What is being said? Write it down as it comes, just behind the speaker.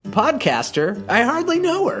Podcaster? I hardly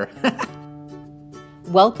know her.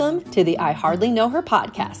 Welcome to the I Hardly Know Her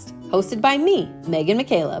podcast, hosted by me, Megan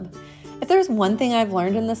McCaleb. If there's one thing I've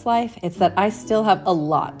learned in this life, it's that I still have a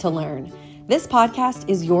lot to learn. This podcast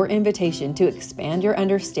is your invitation to expand your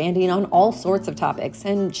understanding on all sorts of topics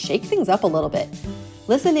and shake things up a little bit.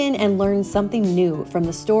 Listen in and learn something new from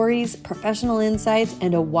the stories, professional insights,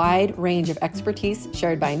 and a wide range of expertise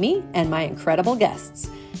shared by me and my incredible guests.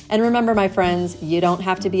 And remember, my friends, you don't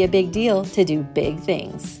have to be a big deal to do big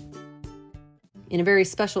things. In a very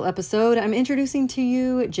special episode, I'm introducing to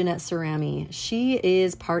you Jeanette Cerami. She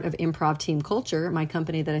is part of Improv Team Culture, my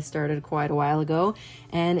company that I started quite a while ago,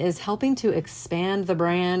 and is helping to expand the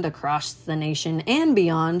brand across the nation and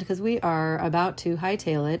beyond, because we are about to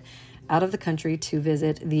hightail it out of the country to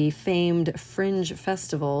visit the famed Fringe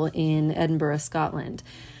Festival in Edinburgh, Scotland.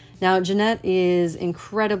 Now, Jeanette is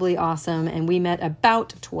incredibly awesome, and we met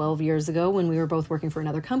about 12 years ago when we were both working for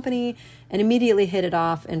another company and immediately hit it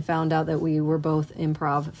off and found out that we were both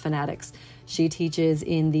improv fanatics. She teaches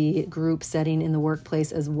in the group setting in the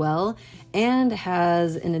workplace as well and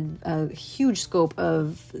has a huge scope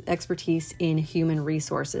of expertise in human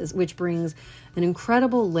resources, which brings an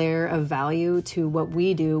incredible layer of value to what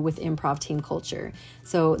we do with Improv Team Culture.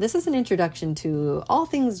 So this is an introduction to all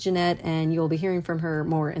things Jeanette, and you'll be hearing from her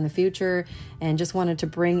more in the future, and just wanted to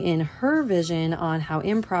bring in her vision on how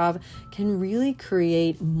improv can really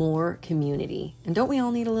create more community. And don't we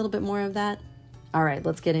all need a little bit more of that? All right,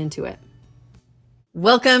 let's get into it.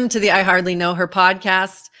 Welcome to the I Hardly Know Her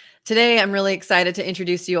podcast. Today, I'm really excited to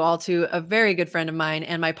introduce you all to a very good friend of mine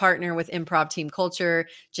and my partner with Improv Team Culture,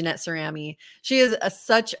 Jeanette Cerami. She is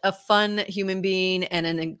such a fun human being and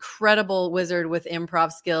an incredible wizard with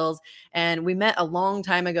improv skills. And we met a long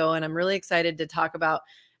time ago, and I'm really excited to talk about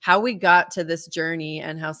how we got to this journey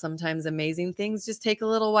and how sometimes amazing things just take a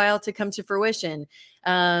little while to come to fruition.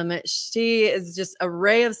 She is just a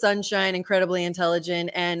ray of sunshine, incredibly intelligent.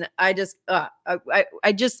 And why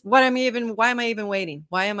am I even waiting?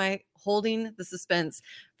 Why am I holding the suspense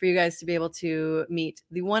for you guys to be able to meet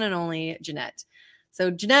the one and only Jeanette? So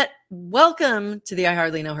Jeanette, welcome to the I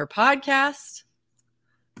Hardly Know Her podcast.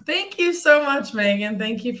 Thank you so much, Megan.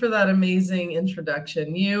 Thank you for that amazing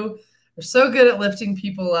introduction. You are so good at lifting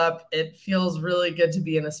people up. It feels really good to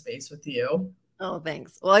be in a space with you. Oh,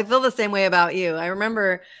 thanks. Well, I feel the same way about you. I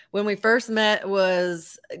remember when we first met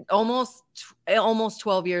was almost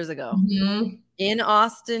 12 years ago in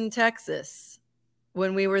Austin, Texas,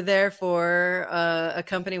 when we were there for a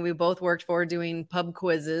company we both worked for doing pub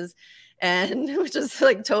quizzes. And it was just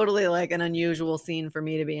like totally like an unusual scene for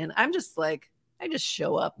me to be in. I'm just like, I just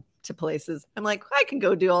show up to places. I'm like, I can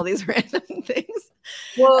go do all these random things.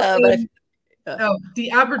 Well,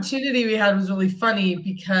 the opportunity we had was really funny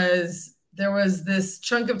because there was this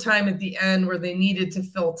chunk of time at the end where they needed to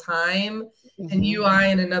fill time. Mm-hmm. And I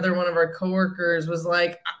and another one of our coworkers was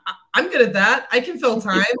like, I'm good at that. I can fill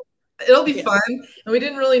time. It'll be fun. And we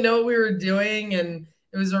didn't really know what we were doing. And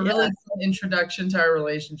it was a really fun introduction to our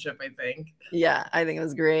relationship, I think. Yeah, I think it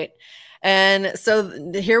was great. And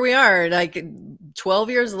so here we are, like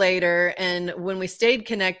 12 years later. And when we stayed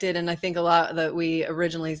connected, and I think a lot that we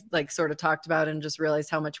originally like sort of talked about and just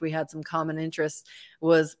realized how much we had some common interests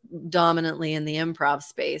was dominantly in the improv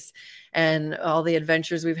space. And all the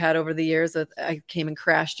adventures we've had over the years. I came and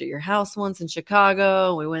crashed at your house once in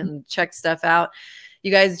Chicago. We went and checked stuff out.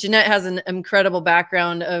 You guys, Jeanette has an incredible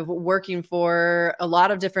background of working for a lot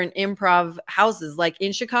of different improv houses. Like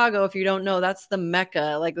in Chicago, if you don't know, that's the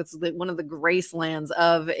Mecca. Like that's one of the gracelands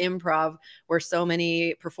of improv where so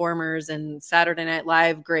many performers and Saturday Night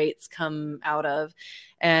Live greats come out of.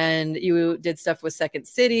 And you did stuff with Second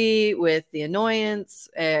City, with The Annoyance.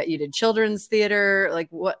 You did children's theater. Like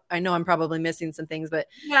what? I know I'm probably missing some things, but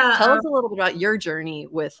tell us a little bit about your journey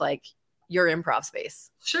with like your improv space.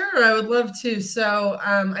 Sure, I would love to. So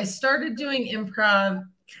I started doing improv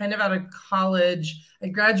kind of out of college. I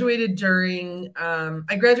graduated in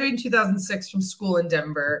 2006 from school in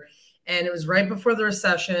Denver, and it was right before the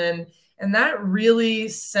recession. And that really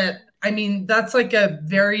that's like a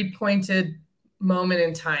very pointed moment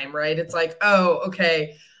in time, right? It's like, oh,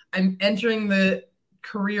 okay, I'm entering my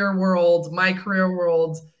career world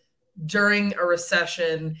during a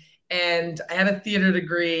recession. And I had a theater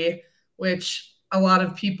degree, which a lot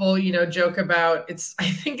of people, joke about.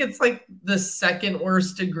 I think it's like the second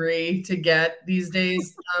worst degree to get these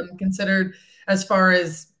days, considered as far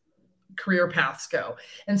as career paths go.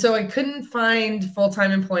 And so I couldn't find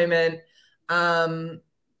full-time employment.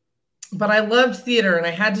 But I loved theater and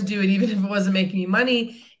I had to do it even if it wasn't making me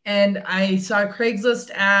money. And I saw a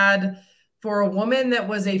Craigslist ad for a woman that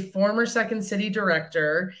was a former Second City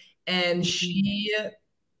director. And she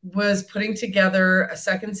was putting together a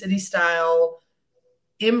Second City style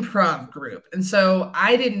improv group. And so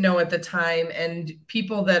I didn't know at the time, and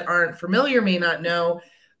people that aren't familiar may not know,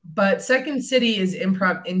 but Second City is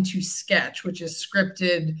improv into sketch, which is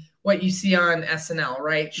scripted, what you see on SNL,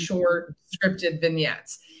 right? Short scripted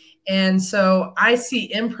vignettes. And so I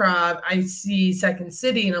see improv, I see Second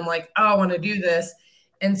City, and I'm like, oh, I want to do this.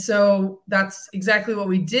 And so that's exactly what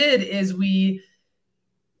we did is we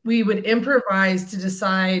would improvise to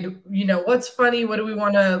decide, what's funny, what do we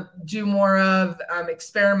want to do more of,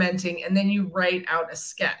 experimenting, and then you write out a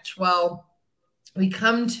sketch. Well, we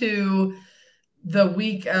come to the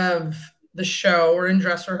week of the show, we're in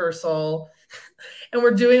dress rehearsal, and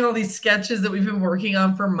we're doing all these sketches that we've been working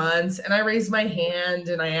on for months. And I raise my hand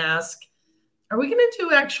and I ask, are we going to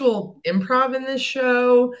do actual improv in this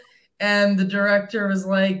show? And the director was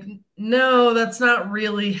like, no, that's not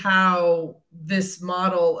really how this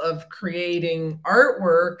model of creating art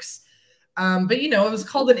works. But, it was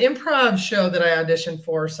called an improv show that I auditioned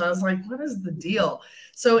for. So I was like, what is the deal?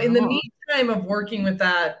 So in the meantime of working with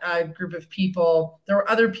that group of people, there were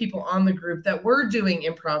other people on the group that were doing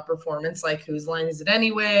improv performance, like Whose Line Is It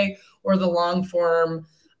Anyway? Or the long form,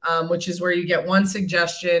 which is where you get one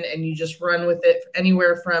suggestion and you just run with it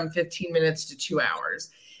anywhere from 15 minutes to 2 hours.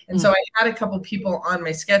 And so I had a couple people on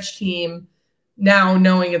my sketch team, now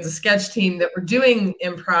knowing it's a sketch team, that were doing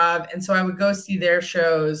improv. And so I would go see their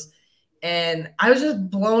shows, and I was just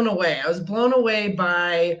blown away. I was blown away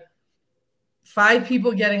by 5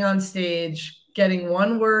 people getting on stage, getting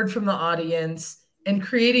one word from the audience, and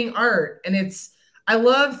creating art. And I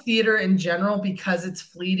love theater in general because it's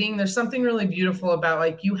fleeting. There's something really beautiful about,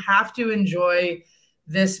 like, you have to enjoy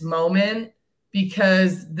this moment,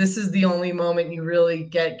 because this is the only moment you really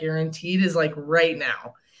get guaranteed is like right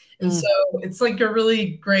now. And so it's like a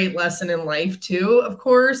really great lesson in life too, of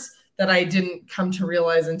course, that I didn't come to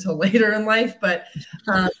realize until later in life. But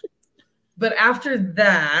after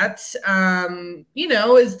that,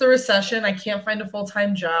 is the recession. I can't find a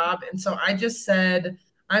full-time job. And so I just said,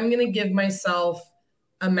 I'm going to give myself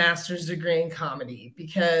a master's degree in comedy,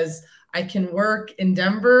 because I can work in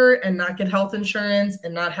Denver and not get health insurance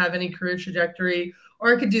and not have any career trajectory,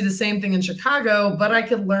 or I could do the same thing in Chicago, but I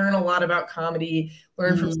could learn a lot about comedy,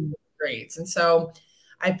 learn from some greats. And so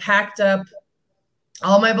I packed up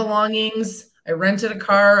all my belongings. I rented a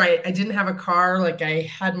car. I didn't have a car. Like, I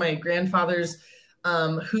had my grandfather's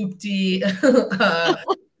hoopty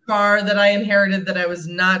car that I inherited that I was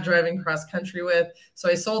not driving cross country with. So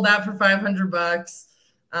I sold that for $500.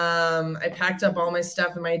 I packed up all my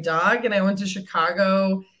stuff and my dog, and I went to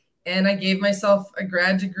Chicago, and I gave myself a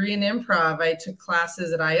grad degree in improv. I took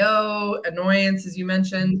classes at IO, Annoyance, as you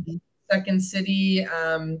mentioned, Second City.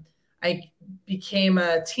 I became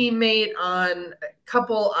a teammate on a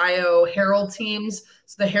couple IO Herald teams.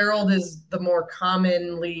 So the Herald is the more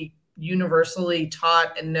commonly, universally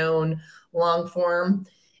taught and known long form.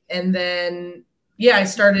 And then, I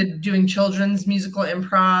started doing children's musical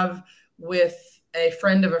improv with a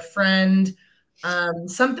friend of a friend.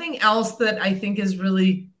 Something else that I think is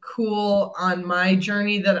really cool on my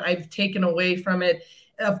journey that I've taken away from it,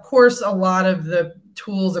 of course, a lot of the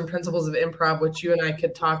tools and principles of improv, which you and I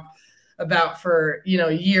could talk about for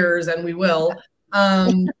years, and we will,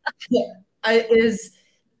 is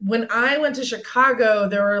when I went to Chicago,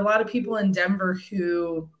 there were a lot of people in Denver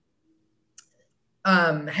who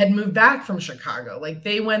had moved back from Chicago. Like,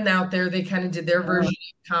 they went out there, they kind of did their version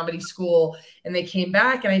of comedy school, and they came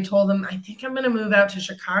back, and I told them, I think I'm going to move out to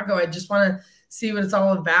Chicago. I just want to see what it's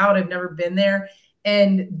all about. I've never been there.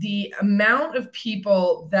 And the amount of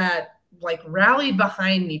people that like rallied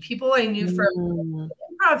behind me, people I knew from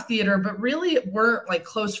improv theater, but really weren't like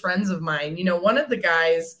close friends of mine. One of the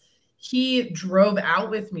guys, he drove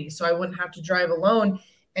out with me so I wouldn't have to drive alone.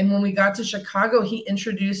 And when we got to Chicago, he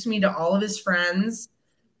introduced me to all of his friends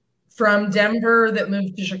from Denver that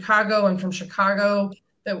moved to Chicago, and from Chicago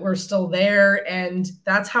that were still there. And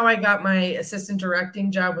that's how I got my assistant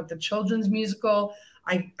directing job with the children's musical.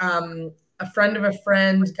 A friend of a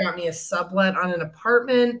friend got me a sublet on an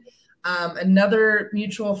apartment. Another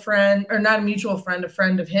mutual friend, or not a mutual friend, a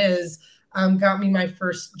friend of his, got me my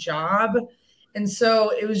first job. And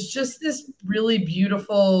so it was just this really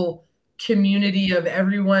beautiful community of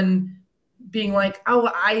everyone being like,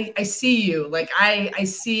 oh, I see you. Like, I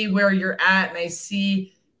see where you're at, and I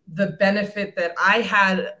see the benefit that I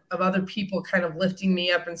had of other people kind of lifting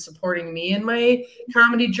me up and supporting me in my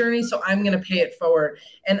comedy journey. So I'm going to pay it forward.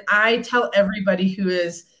 And I tell everybody who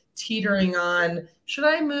is teetering on, should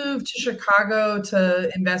I move to Chicago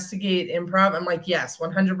to investigate improv? I'm like, yes,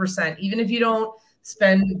 100%. Even if you don't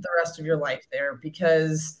spend the rest of your life there,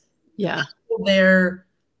 because people there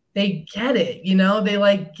they get it, you know, they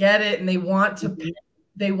like get it and they want to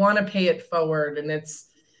pay it forward. And it's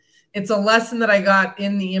a lesson that I got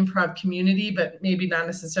in the improv community, but maybe not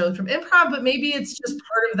necessarily from improv, but maybe it's just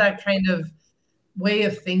part of that kind of way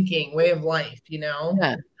of thinking, way of life, you know?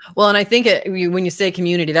 Yeah. Well, and I think when you say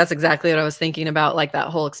community, that's exactly what I was thinking about. Like that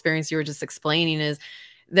whole experience you were just explaining is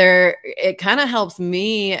it kind of helps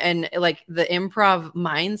me, and like the improv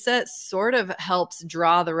mindset sort of helps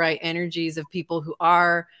draw the right energies of people who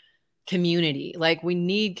are community. Like we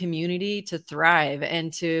need community to thrive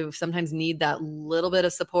and to sometimes need that little bit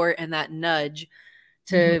of support and that nudge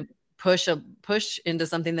to push into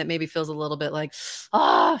something that maybe feels a little bit like,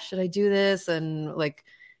 should I do this? And like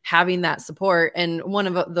having that support. And one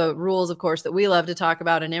of the rules, of course, that we love to talk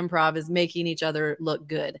about in improv is making each other look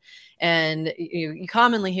good. And you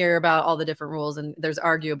commonly hear about all the different rules, and there's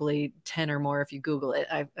arguably 10 or more if you Google it.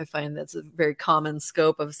 I find that's a very common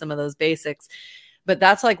scope of some of those basics. But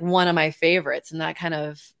that's like one of my favorites. And that kind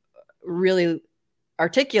of really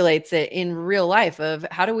articulates it in real life of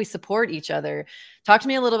how do we support each other. Talk to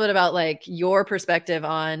me a little bit about like your perspective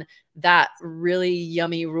on that really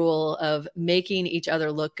yummy rule of making each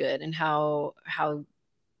other look good and how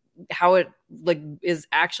it like is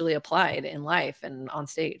actually applied in life and on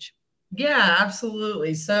stage. Yeah,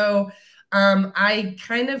 absolutely. So I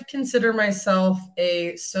kind of consider myself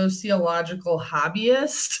a sociological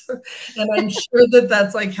hobbyist, and I'm sure that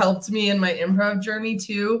that's like helped me in my improv journey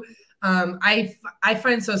too. I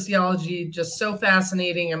find sociology just so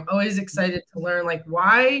fascinating. I'm always excited to learn like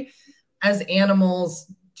why, as animals,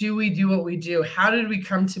 do we do what we do? How did we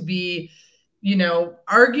come to be, you know,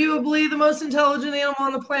 arguably the most intelligent animal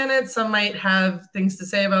on the planet? Some might have things to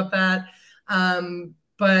say about that.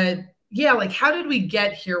 But yeah, like how did we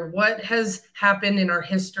get here? What has happened in our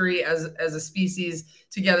history as a species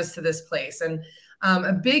to get us to this place? And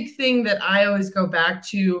a big thing that I always go back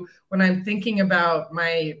to when I'm thinking about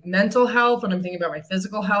my mental health, when I'm thinking about my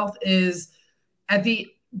physical health, is at the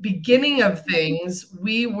beginning of things,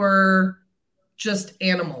 we were just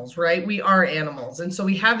animals, right? We are animals. And so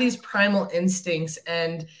we have these primal instincts.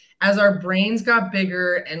 And as our brains got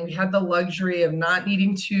bigger and we had the luxury of not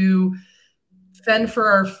needing to fend for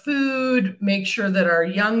our food, make sure that our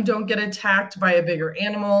young don't get attacked by a bigger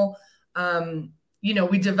animal, you know,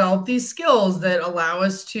 we develop these skills that allow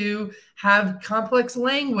us to have complex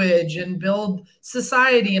language and build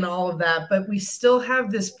society and all of that. But we still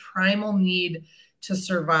have this primal need to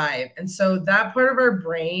survive. And so that part of our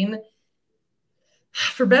brain,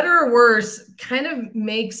 for better or worse, kind of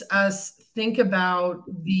makes us think about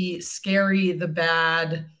the scary, the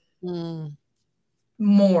bad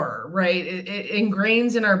more, right? It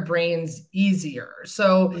ingrains in our brains easier.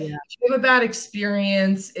 So if you have a bad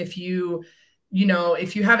experience, if you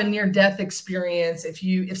have a near death experience,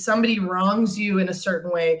 if somebody wrongs you in a certain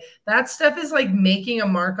way, that stuff is like making a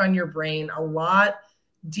mark on your brain a lot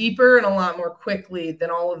deeper and a lot more quickly than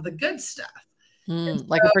all of the good stuff.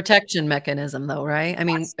 Like a protection mechanism though, right? I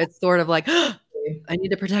mean, it's sort of like, I need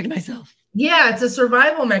to protect myself. Yeah, it's a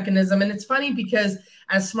survival mechanism. And it's funny because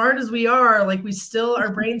as smart as we are, like our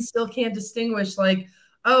brains still can't distinguish like,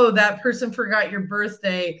 oh, that person forgot your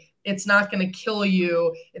birthday. It's not going to kill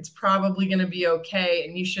you. It's probably going to be okay.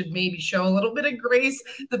 And you should maybe show a little bit of grace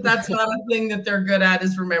that that's not a thing that they're good at,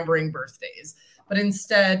 is remembering birthdays. But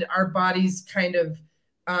instead, our bodies kind of,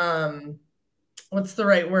 what's the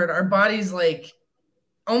right word? Our bodies like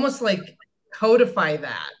almost like codify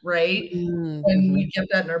that, right? When we get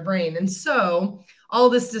that in our brain. And so all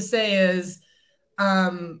this to say is,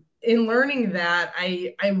 in learning that,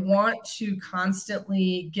 I want to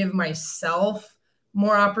constantly give myself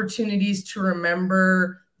more opportunities to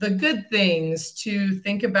remember the good things, to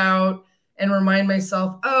think about and remind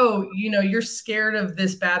myself, oh, you know, you're scared of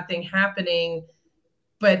this bad thing happening,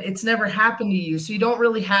 but it's never happened to you. So you don't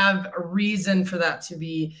really have a reason for that to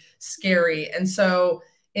be scary. And so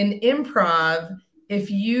in improv, if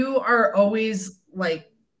you are always like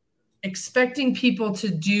expecting people to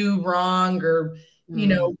do wrong or, you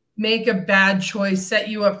know, make a bad choice, set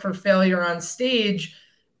you up for failure on stage,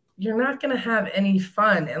 you're not going to have any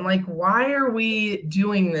fun. And like, why are we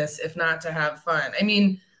doing this if not to have fun? I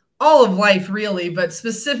mean, all of life really, but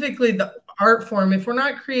specifically the art form, if we're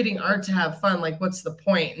not creating art to have fun, like what's the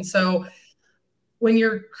point? And so when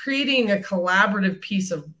you're creating a collaborative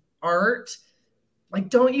piece of art, like,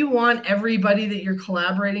 don't you want everybody that you're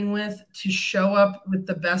collaborating with to show up with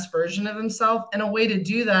the best version of themselves? And a way to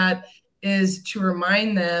do that is to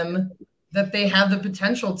remind them that they have the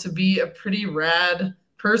potential to be a pretty rad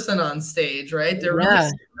person on stage, right? They're really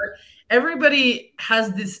smart. everybody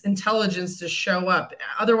has this intelligence to show up.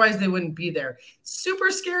 Otherwise they wouldn't be there.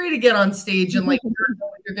 Super scary to get on stage and like not know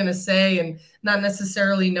what you're going to say and not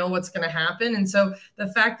necessarily know what's going to happen. And so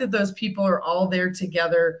the fact that those people are all there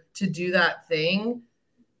together to do that thing,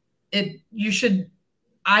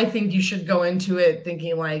 I think you should go into it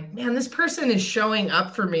thinking like, man, this person is showing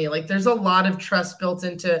up for me. Like there's a lot of trust built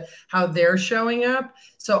into how they're showing up.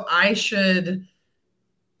 So I should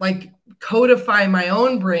like codify my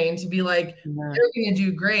own brain to be like, they're going to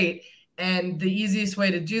do great. And the easiest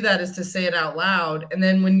way to do that is to say it out loud. And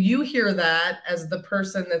then when you hear that as the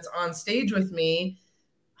person that's on stage with me,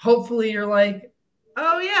 hopefully you're like,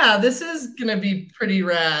 oh yeah, this is gonna be pretty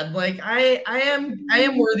rad. Like I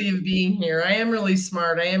am worthy of being here. I am really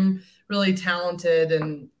smart. I am really talented,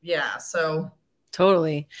 and yeah, so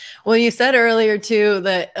totally. Well, you said earlier too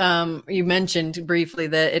that you mentioned briefly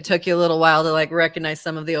that it took you a little while to like recognize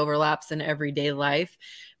some of the overlaps in everyday life.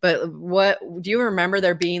 But what do you remember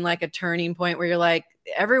there being like a turning point where you're like,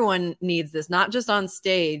 everyone needs this, not just on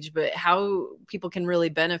stage, but how people can really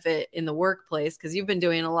benefit in the workplace? Because you've been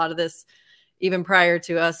doing a lot of this even prior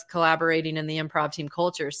to us collaborating in the improv team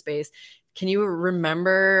culture space. Can you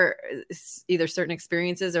remember either certain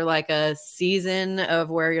experiences or like a season of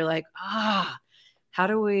where you're like, how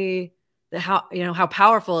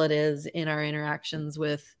powerful it is in our interactions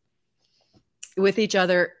with each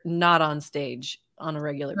other, not on stage on a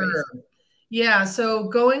regular basis? Yeah. So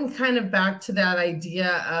going kind of back to that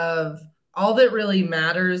idea of all that really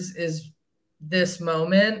matters is this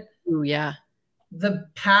moment. Ooh, yeah. The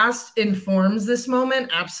past informs this moment,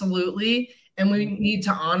 absolutely. And we need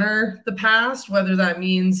to honor the past, whether that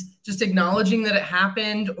means just acknowledging that it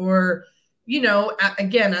happened or, you know,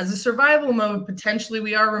 again, as a survival mode, potentially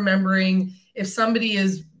we are remembering if somebody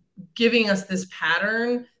is giving us this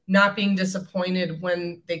pattern, not being disappointed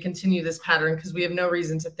when they continue this pattern, because we have no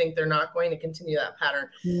reason to think they're not going to continue that pattern.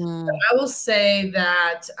 But I will say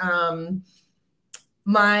that I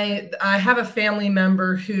have a family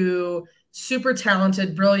member who super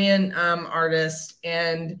talented, brilliant artist,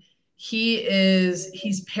 and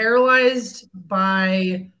he's paralyzed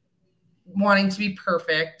by wanting to be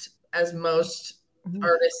perfect, as most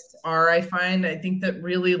artists are. I think that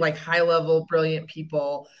really like high level brilliant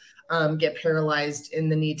people get paralyzed in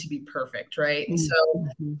the need to be perfect, right? And so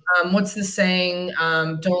what's the saying?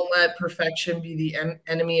 Don't let perfection be the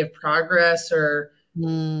enemy of progress, or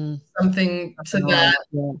something to that.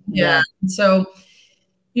 Yeah. So,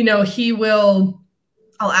 you know,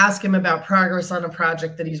 I'll ask him about progress on a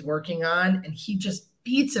project that he's working on, and he just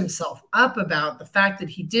beats himself up about the fact that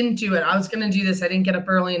he didn't do it. I was going to do this. I didn't get up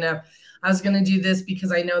early enough. I was going to do this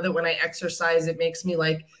because I know that when I exercise, it makes me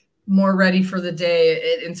like more ready for the day.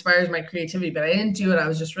 It inspires my creativity, but I didn't do it. I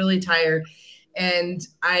was just really tired. And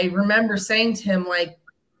I remember saying to him, like,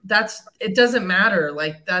 it doesn't matter.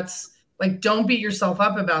 Like, don't beat yourself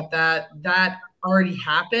up about that. That already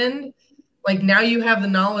happened. Like now you have the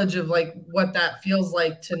knowledge of like what that feels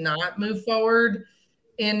like to not move forward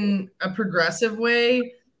in a progressive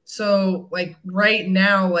way. So like right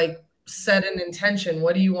now, like set an intention.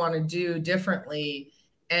 What do you want to do differently?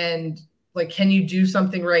 And like, can you do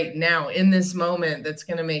something right now in this moment that's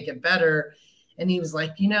going to make it better? And he was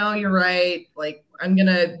like, you know, you're right. Like I'm going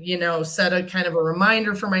to, you know, set a kind of a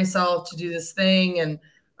reminder for myself to do this thing. And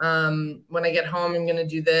when I get home, I'm going to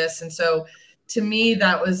do this. And so to me,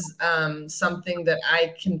 that was something that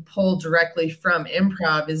I can pull directly from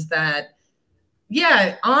improv, is that,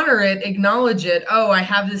 yeah, honor it, acknowledge it. Oh, I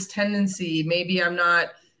have this tendency. Maybe I'm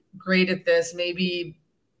not great at this. Maybe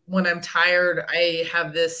when I'm tired, I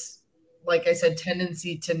have this, like I said,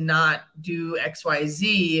 tendency to not do X, Y,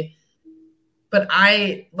 Z. But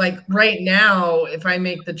I like right now, if I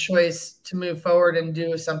make the choice to move forward and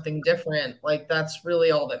do something different, like that's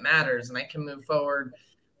really all that matters. And I can move forward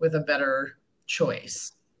with a better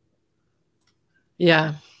choice.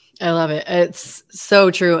 Yeah, I love it. It's so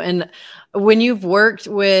true. And when you've worked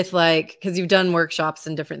with because you've done workshops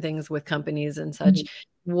and different things with companies and such,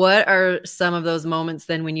 what are some of those moments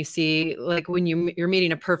then when you see, like when you're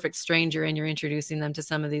meeting a perfect stranger and you're introducing them to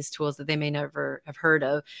some of these tools that they may never have heard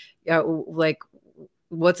of? Like,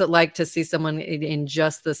 what's it like to see someone in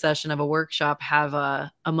just the session of a workshop have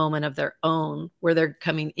a moment of their own where they're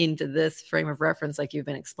coming into this frame of reference like you've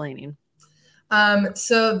been explaining?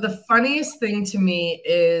 So the funniest thing to me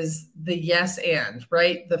is the yes and,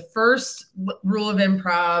 right? The first rule of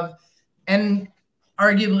improv, and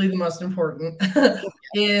arguably the most important,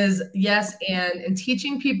 is yes and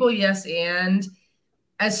teaching people yes and.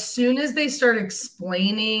 As soon as they start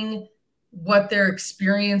explaining what their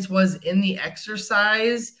experience was in the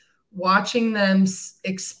exercise, watching them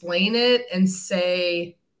explain it and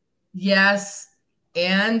say, yes,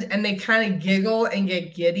 and they kind of giggle and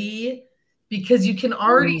get giddy because you can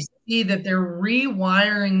already see that they're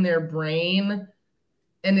rewiring their brain,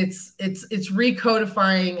 and it's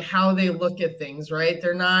recodifying how they look at things, right?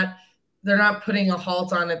 They're not putting a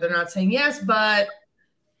halt on it. They're not saying yes, but,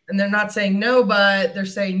 and they're not saying no, but they're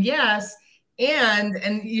saying yes.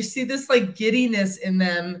 And you see this like giddiness in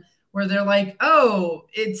them where they're like, oh,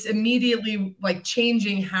 it's immediately like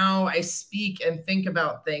changing how I speak and think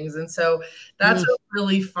about things. And so that's a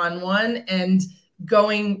really fun one. And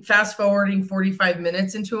going fast forwarding 45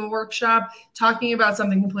 minutes into a workshop, talking about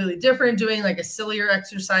something completely different, doing like a sillier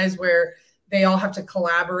exercise where they all have to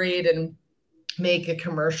collaborate and make a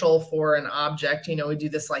commercial for an object. You know, we do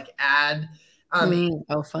this like ad.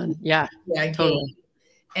 Oh, fun. Yeah, totally. Game,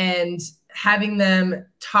 and having them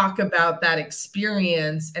talk about that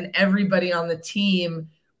experience and everybody on the team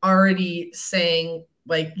already saying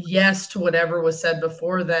like yes to whatever was said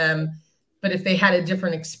before them. But if they had a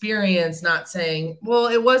different experience, not saying, well,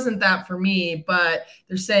 it wasn't that for me, but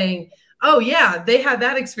they're saying, oh yeah, they had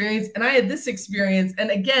that experience and I had this experience.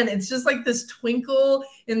 And again, it's just like this twinkle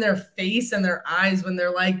in their face and their eyes when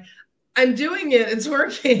they're like, I'm doing it, it's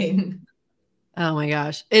working. Oh my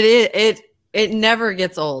gosh. It never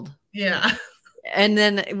gets old. Yeah. And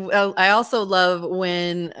then I also love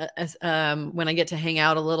when I get to hang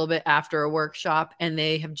out a little bit after a workshop and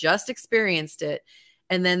they have just experienced it,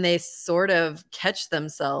 and then they sort of catch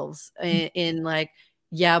themselves in like,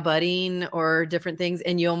 yeah, budding or different things.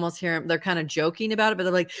 And you almost hear them, they're kind of joking about it, but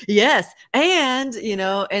they're like, yes. And, you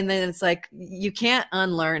know, and then it's like, you can't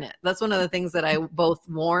unlearn it. That's one of the things that I both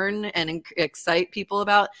warn and excite people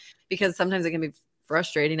about, because sometimes it can be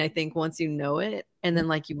frustrating, I think, once you know it. And then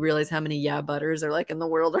like you realize how many yeah butters are like in the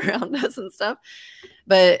world around us and stuff.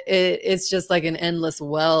 But it's just like an endless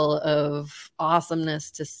well of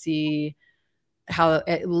awesomeness to see how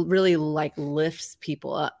it really like lifts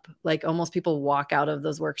people up. Like almost people walk out of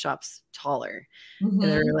those workshops taller. And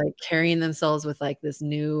they're like carrying themselves with like this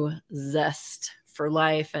new zest for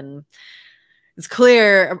life. And it's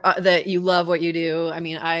clear that you love what you do. I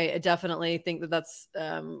mean, I definitely think that that's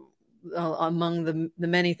among the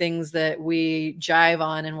many things that we jive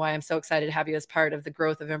on, and why I'm so excited to have you as part of the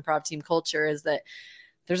growth of improv team culture, is that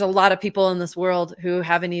there's a lot of people in this world who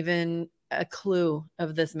haven't even a clue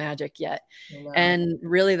of this magic yet. Wow. And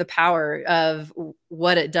really the power of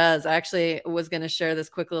what it does. I actually was going to share this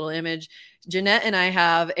quick little image. Jeanette and I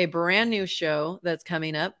have a brand new show that's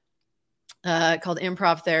coming up called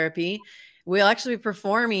Improv Therapy. We'll actually be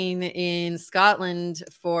performing in Scotland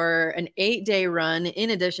for an 8-day run,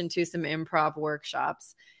 in addition to some improv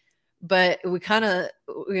workshops. But we kind of,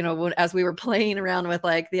 you know, as we were playing around with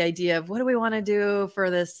like the idea of what do we want to do for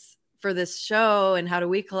this show and how do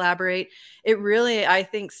we collaborate, it really, I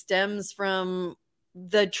think, stems from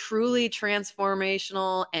the truly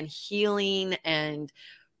transformational and healing and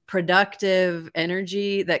productive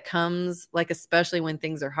energy that comes, like, especially when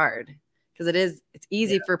things are hard. Because it's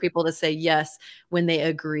easy for people to say yes when they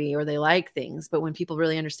agree or they like things. But when people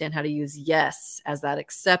really understand how to use yes as that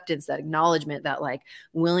acceptance, that acknowledgement, that like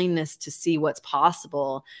willingness to see what's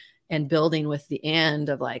possible, and building with the end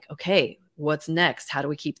of like, okay, what's next? How do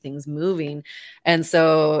we keep things moving? And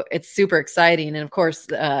so it's super exciting. And of course,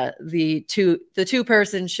 the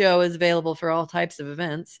two-person show is available for all types of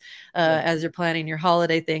events. As you're planning your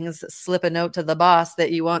holiday things, slip a note to the boss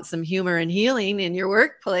that you want some humor and healing in your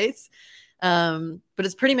workplace. But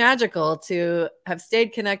it's pretty magical to have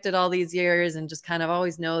stayed connected all these years and just kind of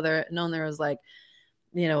always known there was like,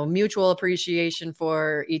 you know, mutual appreciation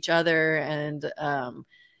for each other, and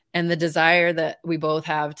the desire that we both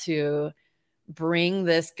have to bring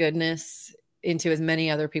this goodness into as many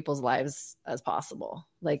other people's lives as possible.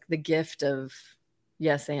 Like the gift of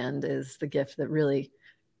yes and is the gift that really,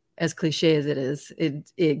 as cliche as it is,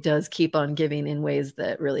 it does keep on giving in ways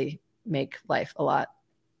that really make life a lot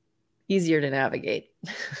easier to navigate.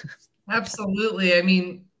 Absolutely. I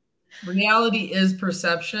mean, reality is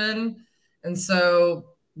perception. And so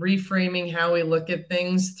reframing how we look at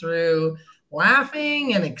things through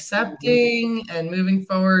laughing and accepting and moving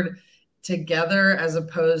forward together, as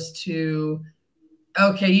opposed to,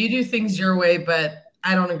 okay, you do things your way, but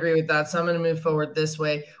I don't agree with that, so I'm going to move forward this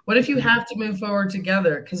way. What if you have to move forward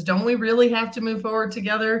together? Because don't we really have to move forward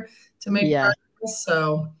together to make progress?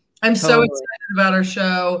 So I'm so excited about our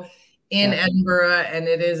show in Edinburgh, and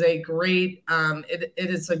it is a great it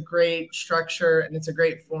is a great structure, and it's a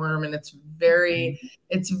great form, and it's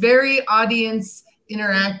very audience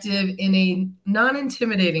interactive in a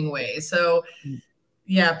non-intimidating way. So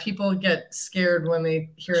yeah, people get scared when they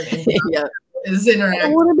hear an improv. is I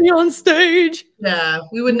interact. want to be on stage. Yeah,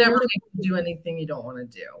 we would never make you do anything you don't want to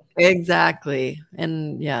do. Exactly.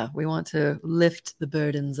 And yeah, we want to lift the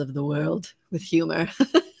burdens of the world with humor.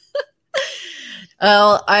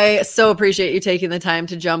 Well, I so appreciate you taking the time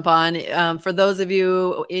to jump on. For those of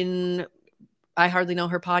you in I Hardly Know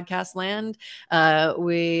Her podcast land,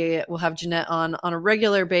 we will have Jeanette on a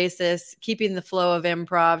regular basis, keeping the flow of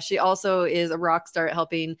improv. She also is a rock star at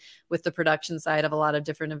helping with the production side of a lot of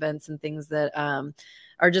different events and things that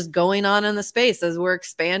are just going on in the space as we're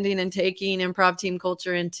expanding and taking improv team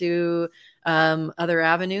culture into other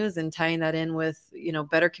avenues and tying that in with,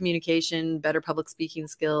 better communication, better public speaking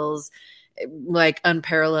skills, like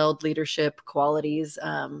unparalleled leadership qualities.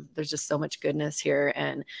 There's just so much goodness here.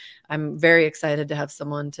 And I'm very excited to have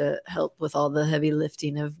someone to help with all the heavy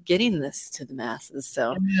lifting of getting this to the masses.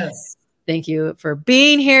 So Yes. Thank you for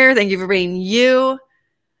being here. Thank you for being you.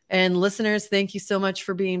 And listeners, thank you so much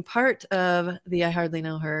for being part of the I Hardly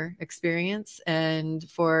Know Her experience and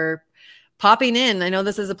for popping in. I know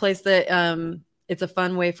this is a place that it's a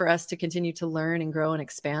fun way for us to continue to learn and grow and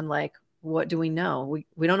expand. Like, what do we know?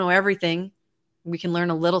 We don't know everything. We can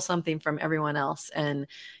learn a little something from everyone else. And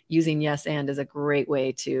using yes and is a great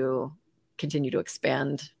way to continue to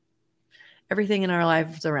expand everything in our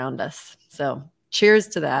lives around us. So cheers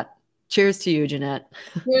to that. Cheers to you, Jeanette.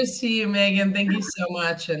 Cheers to you, Megan. Thank you so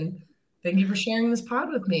much. And thank you for sharing this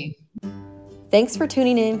pod with me. Thanks for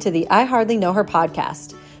tuning in to the I Hardly Know Her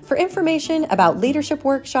podcast. For information about leadership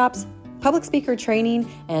workshops, public speaker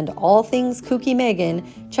training, and all things kooky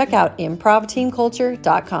Megan, check out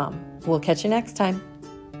improvteamculture.com. We'll catch you next time.